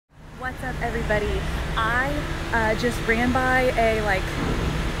What's up, everybody? I just ran by a like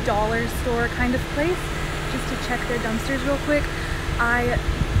dollar store kind of place just to check their dumpsters real quick.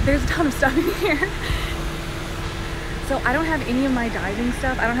 There's a ton of stuff in here. So I don't have any of my diving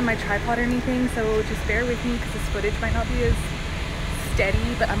stuff. I don't have my tripod or anything, so just bear with me because this footage might not be as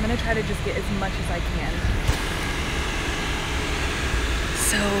steady, but I'm gonna try to just get as much as I can.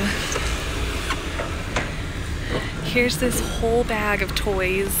 So here's this whole bag of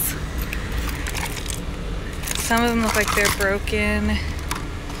toys. Some of them look like they're broken.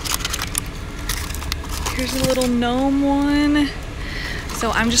 Here's a little gnome one.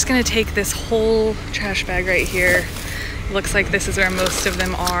 So I'm just gonna take this whole trash bag right here. Looks like this is where most of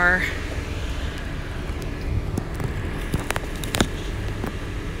them are.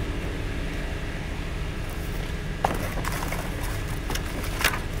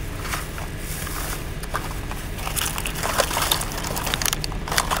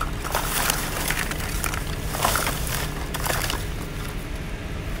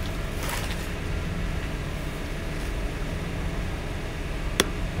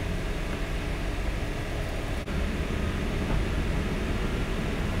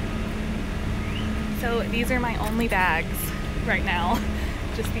 So these are my only bags right now,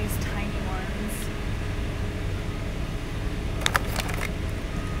 just these tiny ones.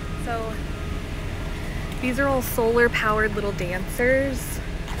 So these are all solar powered little dancers.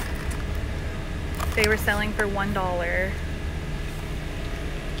 They were selling for $1.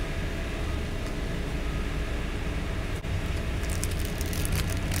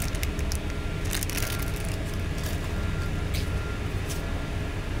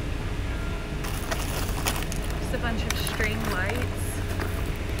 A bunch of string lights,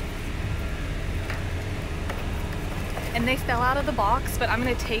 and they fell out of the box, but I'm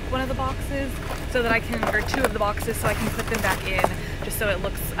going to take one of the boxes so that I can, or two of the boxes, so I can put them back in just so it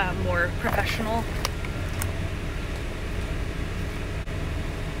looks more professional.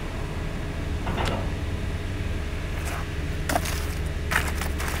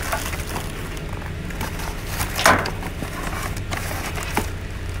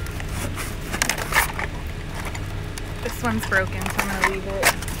 This one's broken, so I'm gonna leave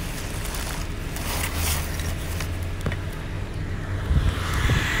it.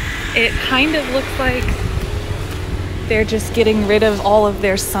 It kind of looks like they're just getting rid of all of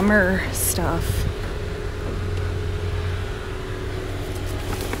their summer stuff.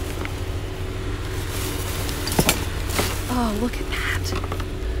 Oh, look at that.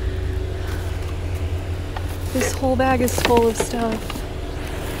 This whole bag is full of stuff.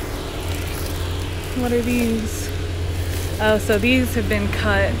 What are these? Oh, so these have been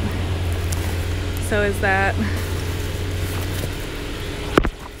cut. So is that.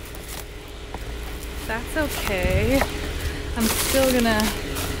 That's okay. I'm still gonna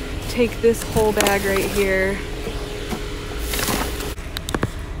take this whole bag right here.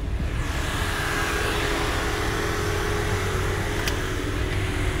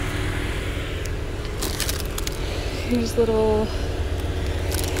 Here's little.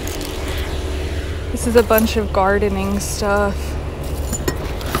 This is a bunch of gardening stuff.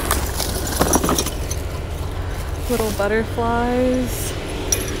 Little butterflies.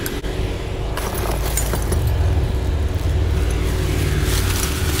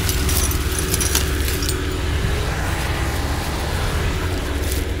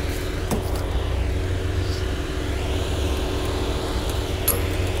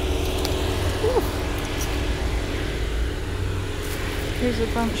 Ooh. Here's a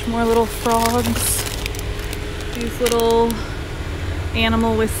bunch more little frogs. These little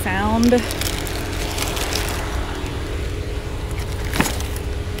animal with sound.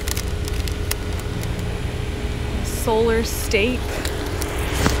 Solar stake.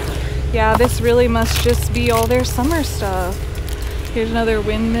 Yeah, this really must just be all their summer stuff. Here's another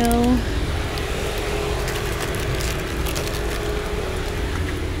windmill.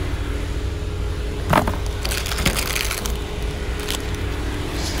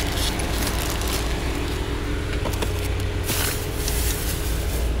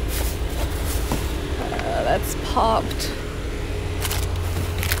 That's popped.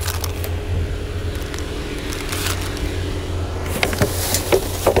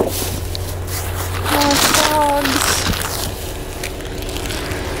 More frogs.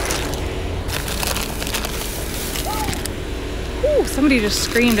 Ooh, somebody just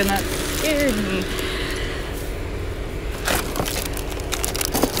screamed and that scared me.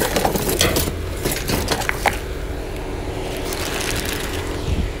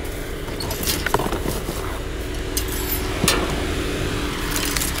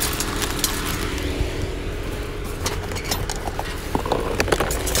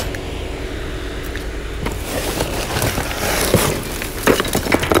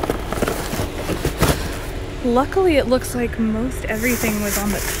 Luckily, it looks like most everything was on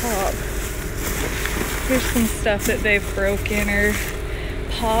the top. Here's some stuff that they've broken or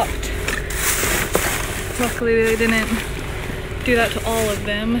popped. Luckily, they didn't do that to all of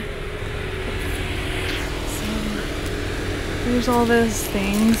them. So, there's all those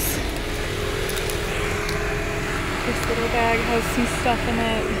things. This little bag has some stuff in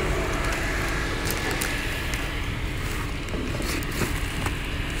it.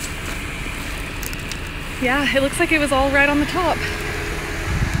 Yeah, it looks like it was all right on the top.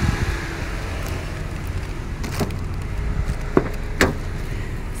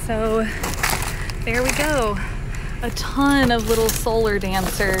 So there we go. A ton of little solar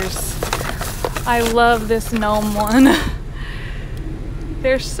dancers. I love this gnome one.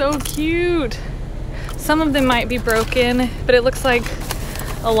 They're so cute. Some of them might be broken, but it looks like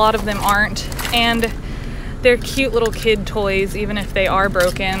a lot of them aren't. And they're cute little kid toys, even if they are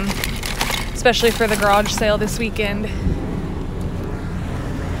broken. Especially for the garage sale this weekend.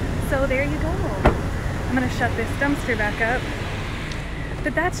 So there you go. I'm gonna shut this dumpster back up.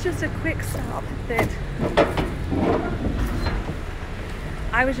 But that's just a quick stop that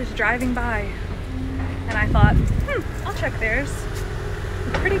I was just driving by and I thought, I'll check theirs.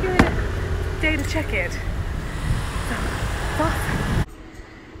 A pretty good day to check it. So, it's awesome.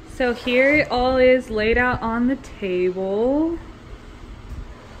 So here it all is laid out on the table.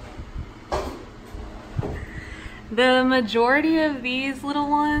 The majority of these little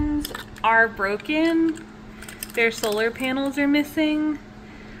ones are broken. Their solar panels are missing.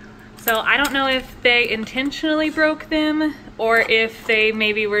 So I don't know if they intentionally broke them or if they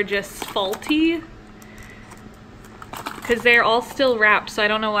maybe were just faulty. Because they're all still wrapped, so I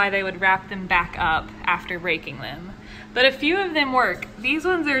don't know why they would wrap them back up after breaking them. But a few of them work. These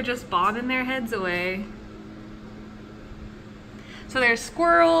ones are just bobbing their heads away. So there's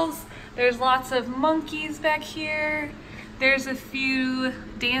squirrels. There's lots of monkeys back here. There's a few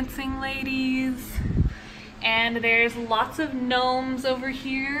dancing ladies. And there's lots of gnomes over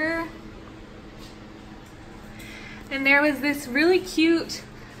here. And there was this really cute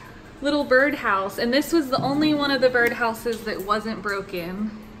little birdhouse. And this was the only one of the birdhouses that wasn't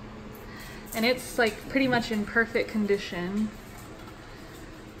broken. And it's like pretty much in perfect condition.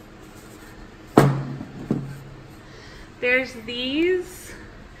 There's these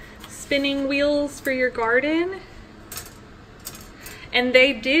spinning wheels for your garden. And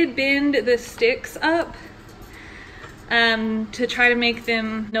they did bend the sticks up to try to make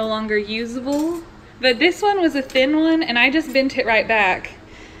them no longer usable. But this one was a thin one and I just bent it right back.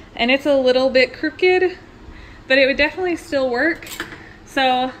 And it's a little bit crooked, but it would definitely still work.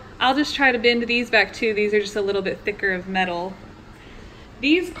 So I'll just try to bend these back too. These are just a little bit thicker of metal.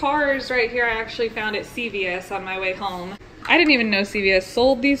 These cars right here I actually found at CVS on my way home. I didn't even know CVS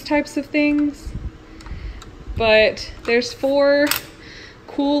sold these types of things. But there's 4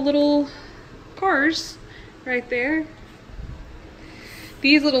 cool little cars right there.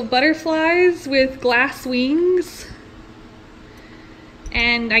 These little butterflies with glass wings.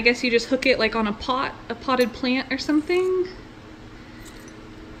 And I guess you just hook it like on a potted plant or something.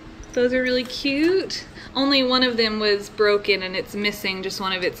 Those are really cute. Only one of them was broken and it's missing just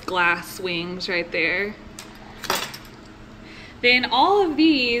one of its glass wings right there. Then all of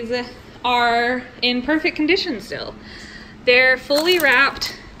these are in perfect condition still. They're fully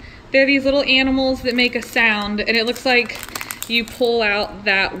wrapped. They're these little animals that make a sound, and it looks like you pull out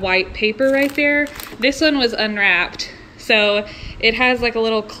that white paper right there. This one was unwrapped. So it has like a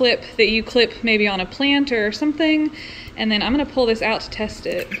little clip that you clip maybe on a plant or something. And then I'm gonna pull this out to test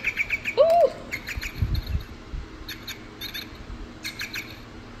it. Ooh!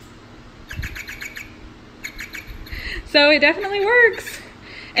 So it definitely works.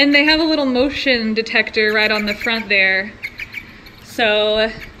 And they have a little motion detector right on the front there. So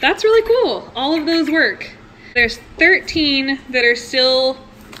that's really cool. All of those work. There's 13 that are still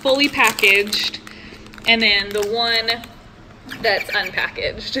fully packaged, and then the one that's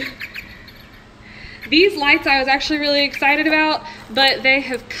unpackaged. These lights I was actually really excited about, but they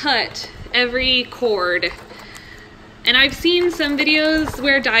have cut every cord. And I've seen some videos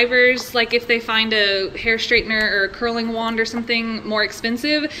where divers, like if they find a hair straightener or a curling wand or something more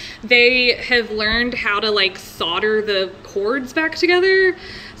expensive, they have learned how to like solder the cords back together.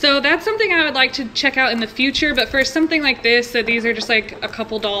 So that's something I would like to check out in the future, but for something like this, that these are just like a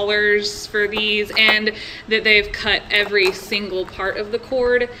couple dollars for these and that they've cut every single part of the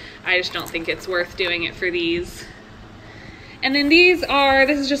cord, I just don't think it's worth doing it for these. And then these are,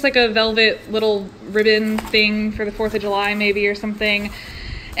 this is just like a velvet little ribbon thing for the 4th of July maybe or something.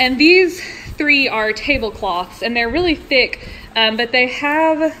 And these 3 are tablecloths and they're really thick, but they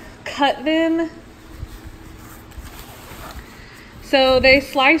have cut them So they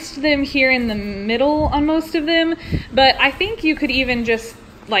sliced them here in the middle on most of them, but I think you could even just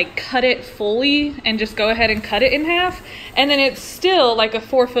like cut it fully and just go ahead and cut it in half, and then it's still like a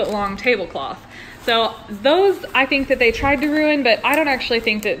 4-foot long tablecloth. So those I think that they tried to ruin, but I don't actually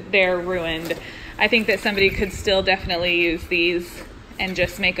think that they're ruined. I think that somebody could still definitely use these and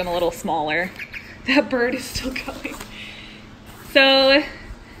just make them a little smaller. That bird is still going. So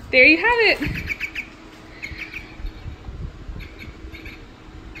there you have it.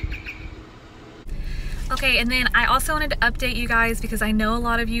 Okay, and then I also wanted to update you guys because I know a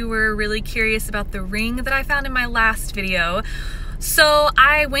lot of you were really curious about the ring that I found in my last video. So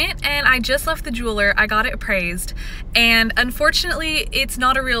I went and I just left the jeweler, I got it appraised, and unfortunately it's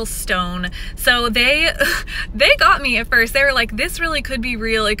not a real stone. So they got me at first. They were like, this really could be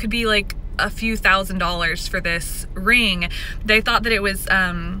real. It could be like a few $1,000s for this ring. They thought that it was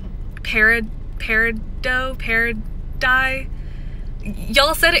peridot.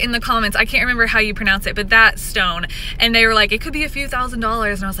 Y'all said it in the comments. I can't remember how you pronounce it, but that stone. And they were like, it could be a few $1,000s.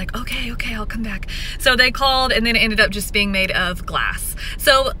 And I was like, okay, I'll come back. So they called, and then it ended up just being made of glass.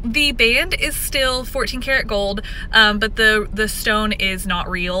 So the band is still 14 karat gold, but the stone is not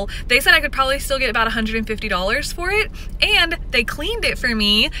real. They said I could probably still get about $150 for it. And they cleaned it for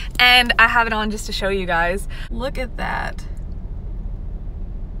me, and I have it on just to show you guys. Look at that.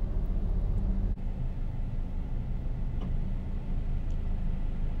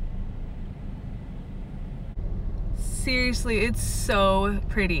 Seriously, it's so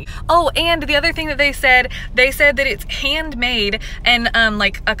pretty. Oh, and the other thing that they said that it's handmade and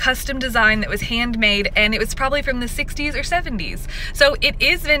like a custom design that was handmade, and it was probably from the 60s or 70s. So it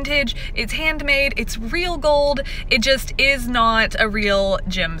is vintage, it's handmade, it's real gold. It just is not a real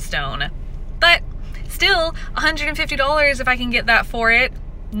gemstone. But still, $150 if I can get that for it.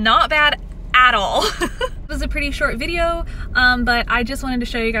 Not bad at all. It was a pretty short video, but I just wanted to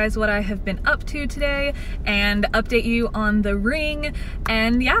show you guys what I have been up to today and update you on the ring.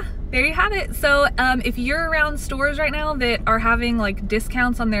 And yeah, there you have it. So if you're around stores right now that are having like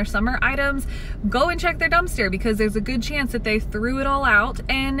discounts on their summer items, go and check their dumpster, because there's a good chance that they threw it all out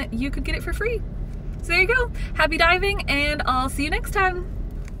and you could get it for free. So there you go. Happy diving, and I'll see you next time.